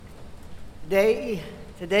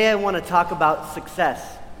Today I want to talk about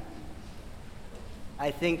success.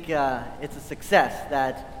 I think it's a success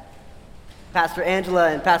that Pastor Angela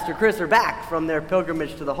and Pastor Chris are back from their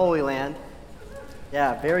pilgrimage to the Holy Land.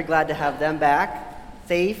 Yeah, very glad to have them back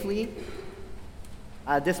safely.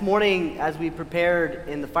 This morning, as we prepared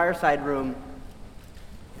in the fireside room,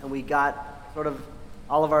 and we got sort of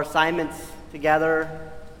all of our assignments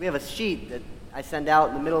together, we have a sheet that I send out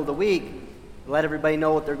in the middle of the week to let everybody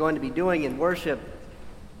know what they're going to be doing in worship.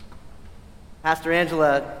 Pastor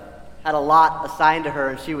Angela had a lot assigned to her,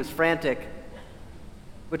 and she was frantic,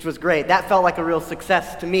 which was great. That felt like a real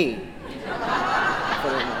success to me.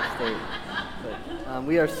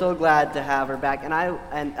 We are so glad to have her back,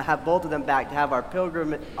 and have both of them back, to have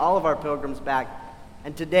all of our pilgrims back.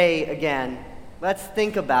 And today, again, let's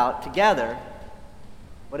think about together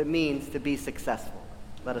what it means to be successful.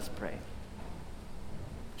 Let us pray.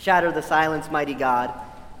 Shatter the silence, mighty God,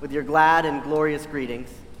 with your glad and glorious greetings.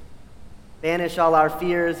 Banish all our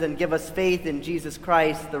fears and give us faith in Jesus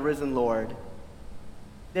Christ, the risen Lord.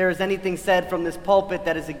 If there is anything said from this pulpit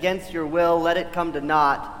that is against your will, let it come to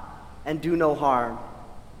naught and do no harm.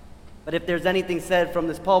 But if there's anything said from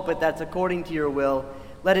this pulpit that's according to your will,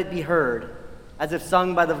 let it be heard, as if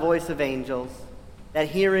sung by the voice of angels, that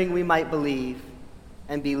hearing we might believe,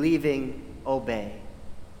 and believing obey.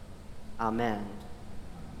 Amen.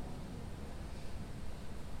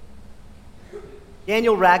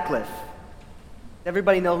 Daniel Radcliffe. Does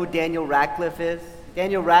everybody know who Daniel Radcliffe is?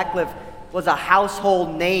 Daniel Radcliffe was a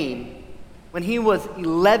household name when he was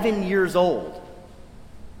 11 years old.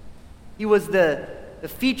 He was the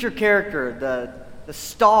feature character, the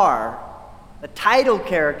star, the title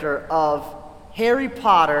character of Harry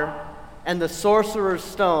Potter and the Sorcerer's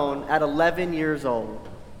Stone at 11 years old.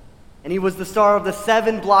 And he was the star of the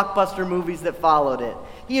 7 blockbuster movies that followed it.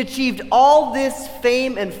 He achieved all this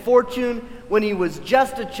fame and fortune when he was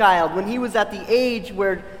just a child, when he was at the age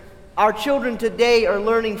where our children today are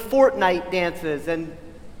learning Fortnite dances and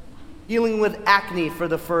dealing with acne for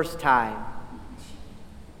the first time.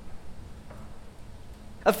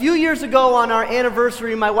 A few years ago on our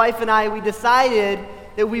anniversary, my wife and I, we decided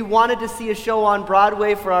that we wanted to see a show on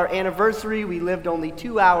Broadway for our anniversary. We lived only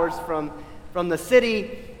 2 hours from the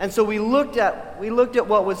city, and so we looked at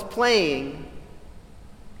what was playing,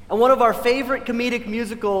 and one of our favorite comedic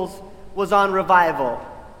musicals was on revival.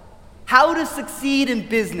 How to Succeed in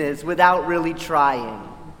Business Without Really Trying.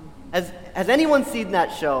 Has anyone seen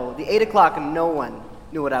that show? The 8 o'clock, and no one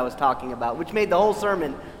knew what I was talking about, which made the whole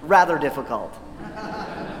sermon rather difficult.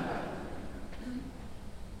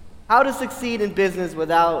 How to Succeed in Business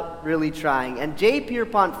Without Really Trying. And J.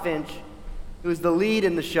 Pierpont Finch, who's the lead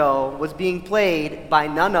in the show, was being played by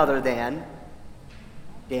none other than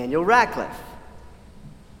Daniel Radcliffe.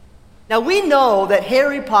 Now, we know that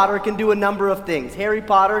Harry Potter can do a number of things. Harry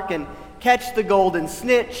Potter can catch the golden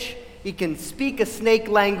snitch. He can speak a snake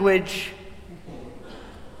language.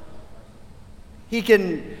 He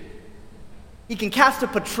can cast a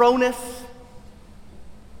Patronus,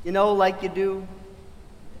 like you do.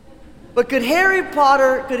 But could Harry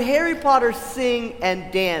Potter sing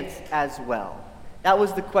and dance as well? That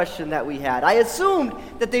was the question that we had. I assumed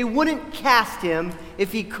that they wouldn't cast him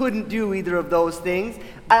if he couldn't do either of those things.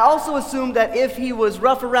 I also assumed that if he was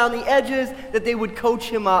rough around the edges, that they would coach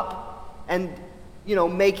him up and,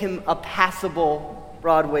 make him a passable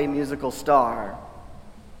Broadway musical star.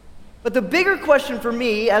 But the bigger question for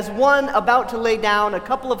me, as one about to lay down a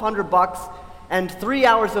couple of $100 and 3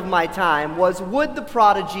 hours of my time, was, would the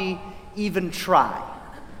prodigy even try?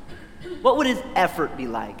 What would his effort be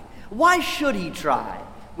like? Why should he try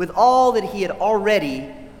with all that he had already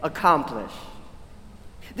accomplished?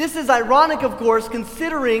 This is ironic, of course,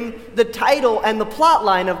 considering the title and the plot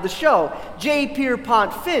line of the show. J.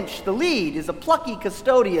 Pierpont Finch, the lead, is a plucky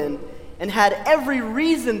custodian and had every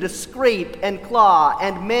reason to scrape and claw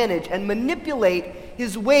and manage and manipulate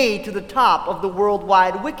his way to the top of the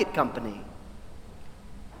worldwide wicket company.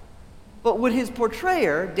 But would his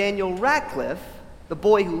portrayer, Daniel Radcliffe, the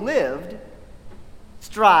boy who lived,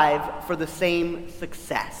 strive for the same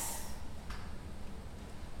success?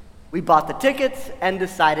 We bought the tickets and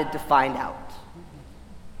decided to find out.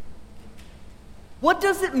 What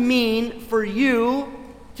does it mean for you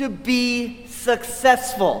to be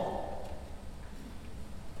successful?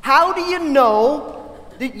 How do you know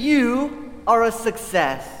that you are a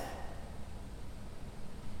success?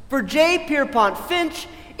 For J. Pierpont Finch,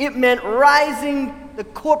 it meant rising the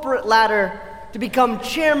corporate ladder to become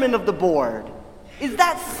chairman of the board. Is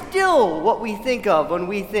that still what we think of when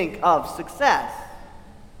we think of success?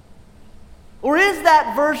 Or is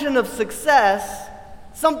that version of success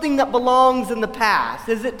something that belongs in the past?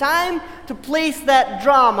 Is it time to place that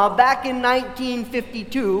drama back in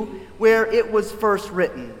 1952 where it was first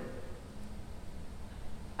written?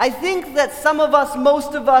 I think that some of us,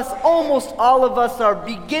 most of us, almost all of us are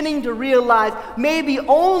beginning to realize, maybe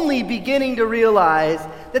only beginning to realize,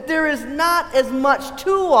 that there is not as much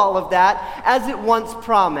to all of that as it once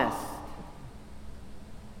promised.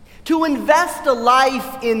 To invest a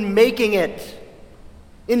life in making it,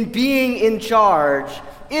 in being in charge,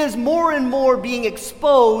 is more and more being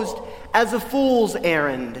exposed as a fool's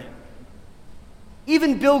errand.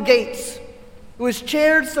 Even Bill Gates, who has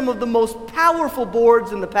chaired some of the most powerful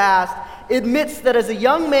boards in the past, admits that as a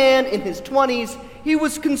young man in his 20s, he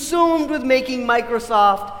was consumed with making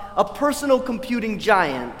Microsoft a personal computing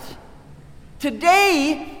giant.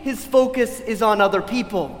 Today, his focus is on other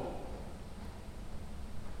people.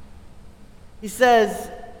 He says,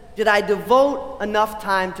 "Did I devote enough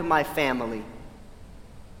time to my family?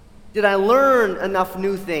 Did I learn enough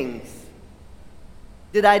new things?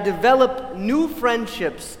 Did I develop new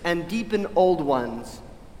friendships and deepen old ones?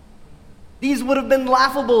 These would have been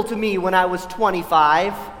laughable to me when I was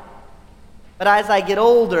 25, but as I get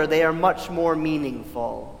older, they are much more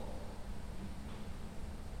meaningful."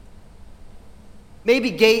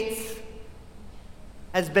 Maybe Gates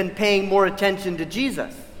has been paying more attention to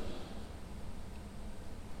Jesus,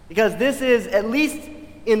 because this is, at least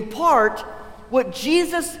in part, what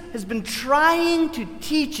Jesus has been trying to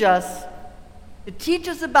teach us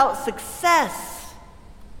about success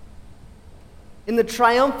in the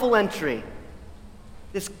triumphal entry,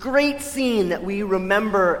 this great scene that we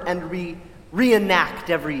remember and reenact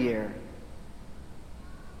every year.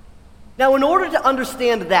 Now, in order to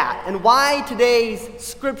understand that, and why today's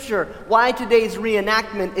scripture, why today's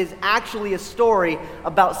reenactment is actually a story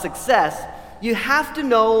about success, you have to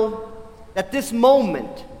know that this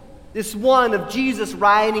moment, this one of Jesus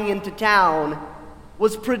riding into town,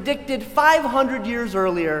 was predicted 500 years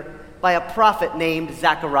earlier by a prophet named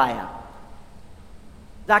Zechariah.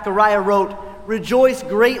 Zechariah wrote, "Rejoice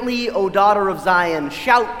greatly, O daughter of Zion.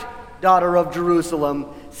 Shout, daughter of Jerusalem.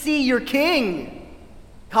 See, your king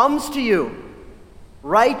comes to you,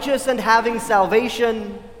 righteous and having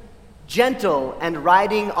salvation, gentle and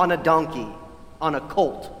riding on a donkey, on a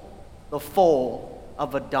colt, the foal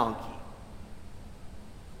of a donkey."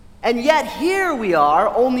 And yet here we are,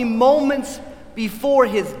 only moments before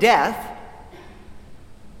his death,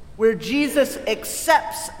 where Jesus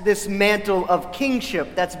accepts this mantle of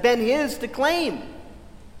kingship that's been his to claim.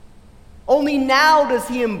 Only now does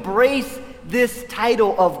he embrace this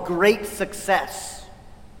title of great success.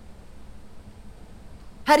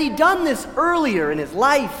 Had he done this earlier in his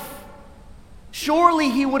life, surely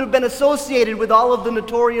he would have been associated with all of the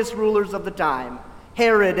notorious rulers of the time,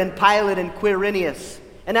 Herod and Pilate and Quirinius,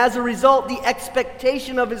 and as a result, the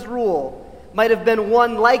expectation of his rule might have been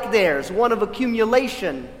one like theirs, one of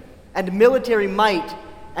accumulation and military might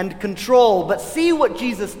and control. But see what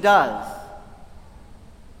Jesus does.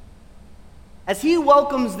 As he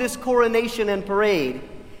welcomes this coronation and parade,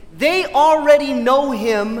 they already know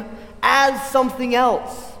him as something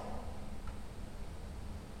else.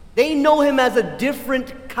 They know him as a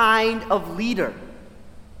different kind of leader.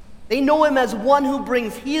 They know him as one who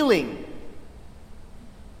brings healing.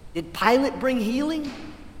 Did Pilate bring healing?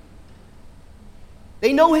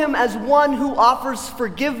 They know him as one who offers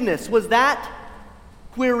forgiveness. Was that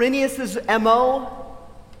Quirinius' MO?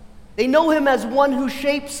 They know him as one who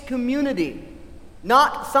shapes community,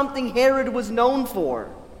 not something Herod was known for.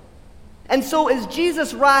 And so as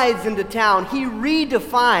Jesus rides into town, he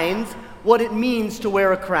redefines what it means to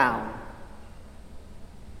wear a crown.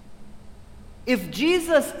 If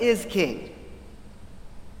Jesus is king,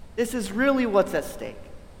 this is really what's at stake.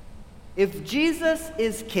 If Jesus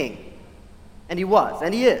is king, and he was,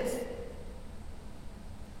 and he is,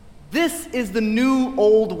 this is the new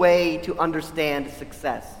old way to understand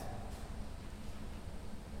success.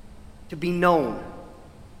 To be known,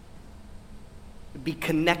 to be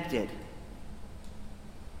connected,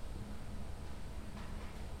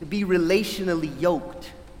 to be relationally yoked,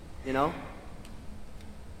 you know?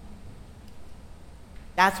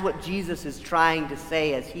 That's what Jesus is trying to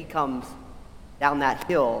say as he comes down that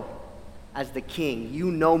hill as the king. You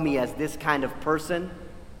know me as this kind of person,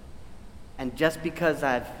 and just because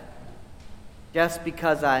I've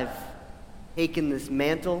taken this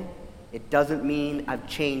mantle, it doesn't mean I've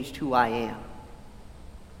changed who I am.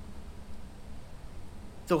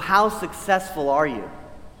 So how successful are you?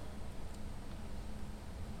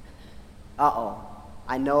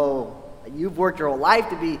 I know you've worked your whole life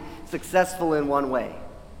to be successful in one way.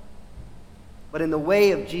 But in the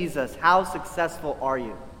way of Jesus, how successful are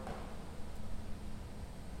you?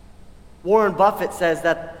 Warren Buffett says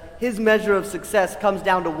that his measure of success comes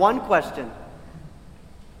down to one question: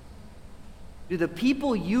 do the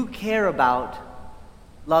people you care about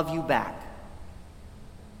love you back?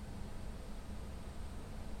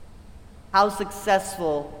 How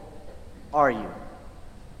successful are you?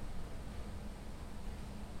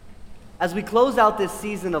 As we close out this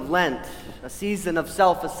season of Lent, a season of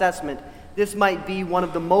self-assessment, this might be one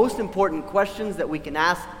of the most important questions that we can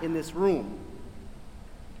ask in this room.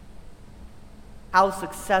 How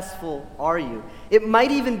successful are you? It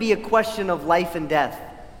might even be a question of life and death.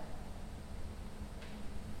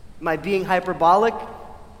 Am I being hyperbolic?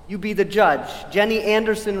 You be the judge. Jenny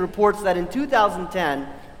Anderson reports that in 2010,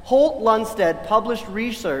 Holt Lundstedt published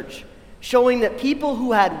research showing that people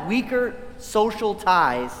who had weaker social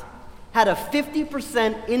ties had a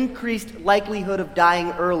 50% increased likelihood of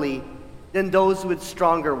dying early than those with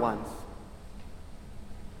stronger ones.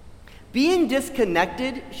 Being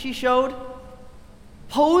disconnected, she showed,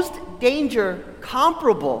 posed danger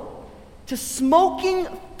comparable to smoking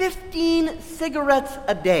 15 cigarettes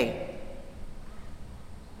a day,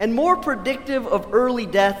 and more predictive of early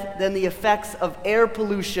death than the effects of air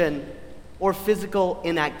pollution or physical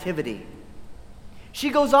inactivity. She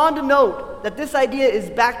goes on to note that this idea is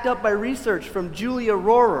backed up by research from Julia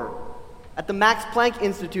Rohrer at the Max Planck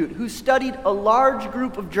Institute, who studied a large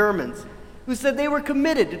group of Germans who said they were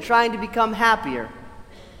committed to trying to become happier.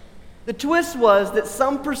 The twist was that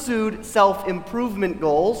some pursued self-improvement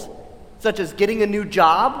goals, such as getting a new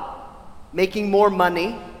job, making more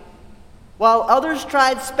money, while others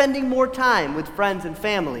tried spending more time with friends and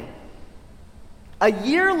family. A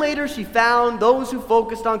year later, she found those who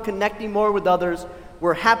focused on connecting more with others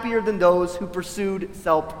were happier than those who pursued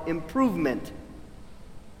self-improvement.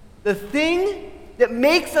 The thing that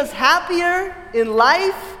makes us happier in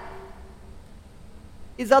life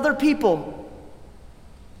is other people.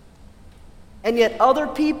 And yet other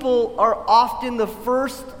people are often the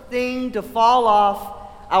first thing to fall off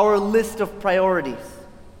our list of priorities.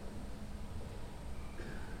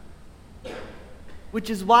 Which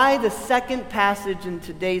is why the second passage in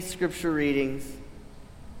today's scripture readings,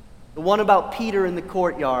 the one about Peter in the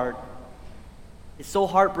courtyard, is so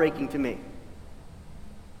heartbreaking to me.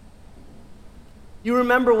 You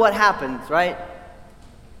remember what happens, right?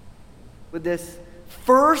 With this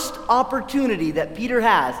first opportunity that Peter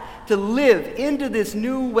has to live into this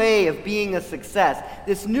new way of being a success,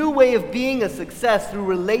 this new way of being a success through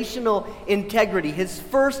relational integrity, his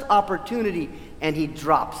first opportunity, and he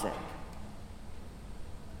drops it.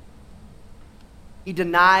 He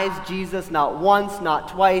denies Jesus not once, not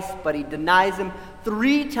twice, but he denies him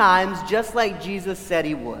 3 times, just like Jesus said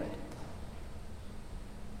he would.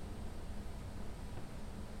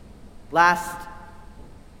 Last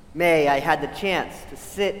May, I had the chance to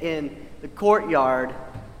sit in the courtyard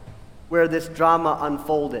where this drama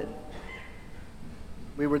unfolded.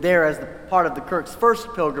 We were there as part of the Kirk's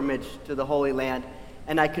first pilgrimage to the Holy Land,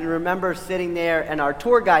 and I can remember sitting there and our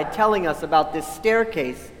tour guide telling us about this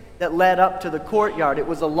staircase that led up to the courtyard. It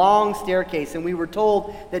was a long staircase, and we were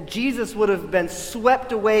told that Jesus would have been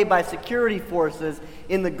swept away by security forces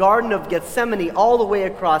in the Garden of Gethsemane all the way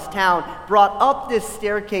across town, brought up this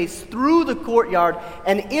staircase through the courtyard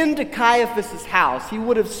and into Caiaphas' house. He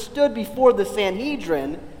would have stood before the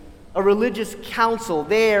Sanhedrin, a religious council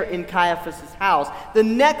there in Caiaphas' house. The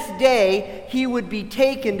next day, he would be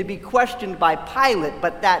taken to be questioned by Pilate,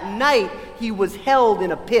 but that night he was held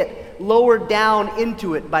in a pit, lowered down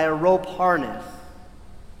into it by a rope harness.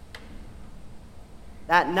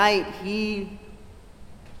 That night, he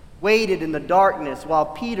waited in the darkness while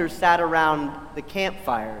Peter sat around the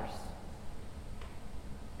campfires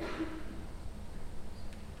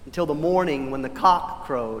until the morning when the cock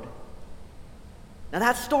crowed. Now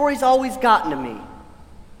that story's always gotten to me.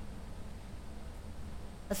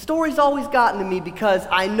 That story's always gotten to me because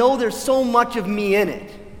I know there's so much of me in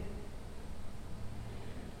it.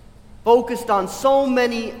 Focused on so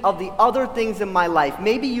many of the other things in my life.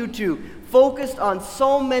 Maybe you too. Focused on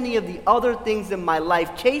so many of the other things in my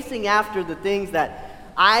life. Chasing after the things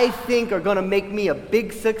that I think are going to make me a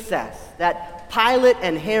big success. That Pilate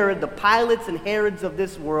and Herod, the Pilates and Herods of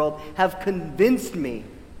this world, have convinced me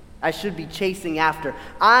I should be chasing after.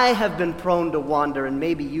 I have been prone to wander, and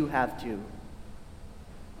maybe you have too.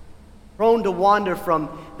 Prone to wander from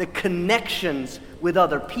the connections with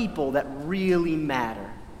other people that really matter.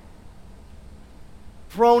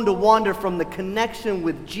 Prone to wander from the connection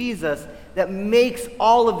with Jesus that makes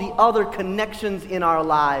all of the other connections in our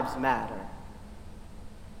lives matter.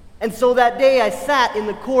 And so that day I sat in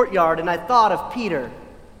the courtyard and I thought of Peter.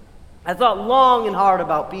 I thought long and hard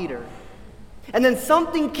about Peter. And then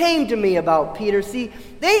something came to me about Peter. See,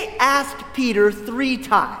 they asked Peter 3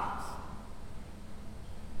 times.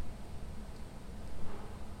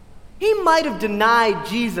 He might have denied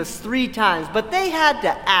Jesus 3 times, but they had to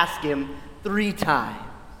ask him 3 times.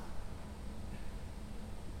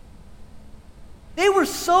 They were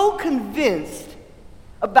so convinced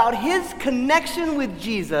about his connection with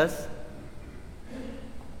Jesus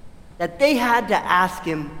that they had to ask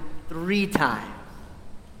him 3 times.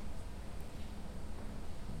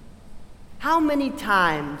 How many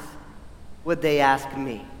times would they ask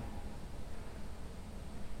me?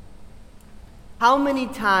 How many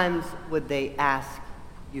times would they ask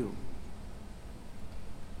you?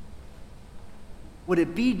 Would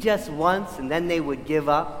it be just once and then they would give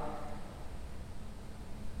up,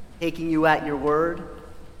 taking you at your word?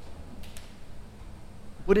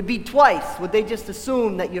 Would it be twice? Would they just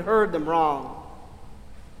assume that you heard them wrong?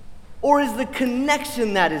 Or is the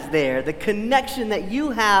connection that is there, the connection that you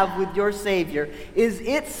have with your Savior, is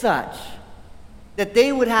it such that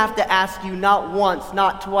they would have to ask you not once,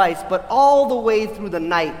 not twice, but all the way through the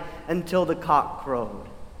night until the cock crowed?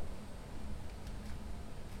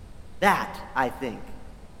 That, I think,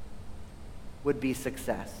 would be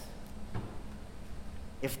success.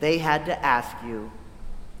 If they had to ask you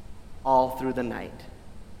all through the night.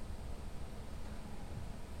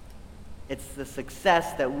 It's the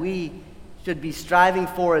success that we should be striving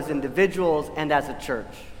for as individuals and as a church.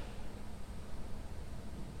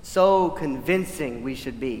 So convincing we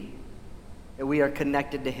should be that we are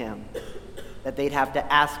connected to Him, that they'd have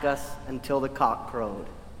to ask us until the cock crowed.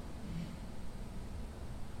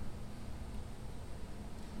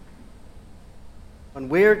 When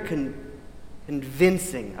we're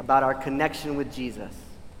convincing about our connection with Jesus,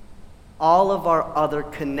 all of our other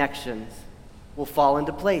connections will fall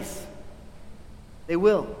into place. They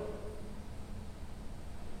will.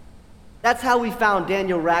 That's how we found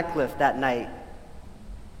Daniel Radcliffe that night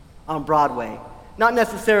on Broadway. Not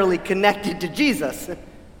necessarily connected to Jesus.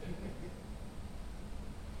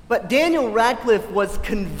 But Daniel Radcliffe was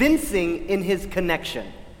convincing in his connection.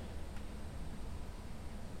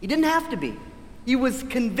 He didn't have to be. He was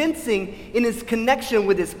convincing in his connection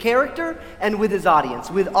with his character and with his audience,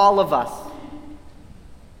 with all of us.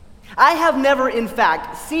 I have never, in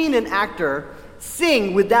fact, seen an actor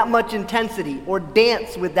sing with that much intensity or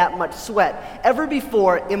dance with that much sweat ever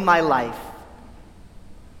before in my life.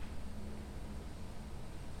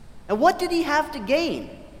 And what did he have to gain?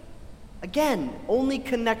 Again, only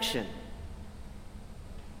connection.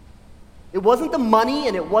 It wasn't the money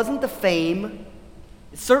and it wasn't the fame.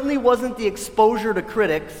 It certainly wasn't the exposure to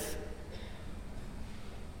critics.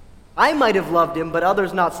 I might have loved him, but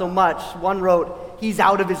others not so much. One wrote, "He's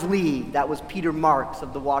out of his league." That was Peter Marks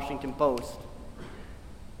of the Washington Post.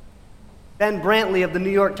 Ben Brantley of the New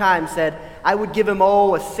York Times said, "I would give him,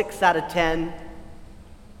 a 6 out of 10.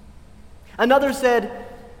 Another said,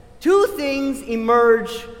 "Two things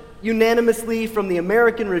emerge unanimously from the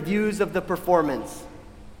American reviews of the performance.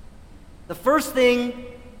 The first thing,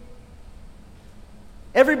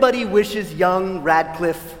 everybody wishes young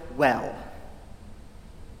Radcliffe well.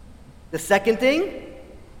 The second thing,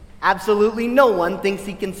 absolutely no one thinks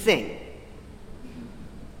he can sing."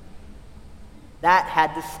 That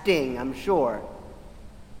had to sting, I'm sure,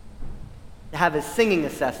 to have his singing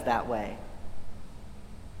assessed that way.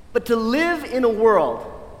 But to live in a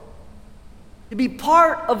world, to be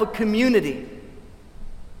part of a community,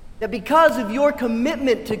 that because of your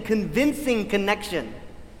commitment to convincing connection,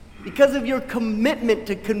 because of your commitment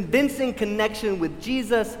to convincing connection with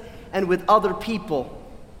Jesus and with other people,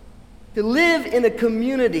 to live in a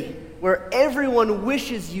community where everyone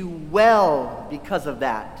wishes you well because of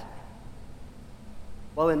that,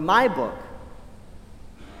 well, in my book,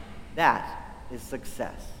 that is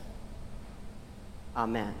success.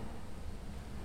 Amen.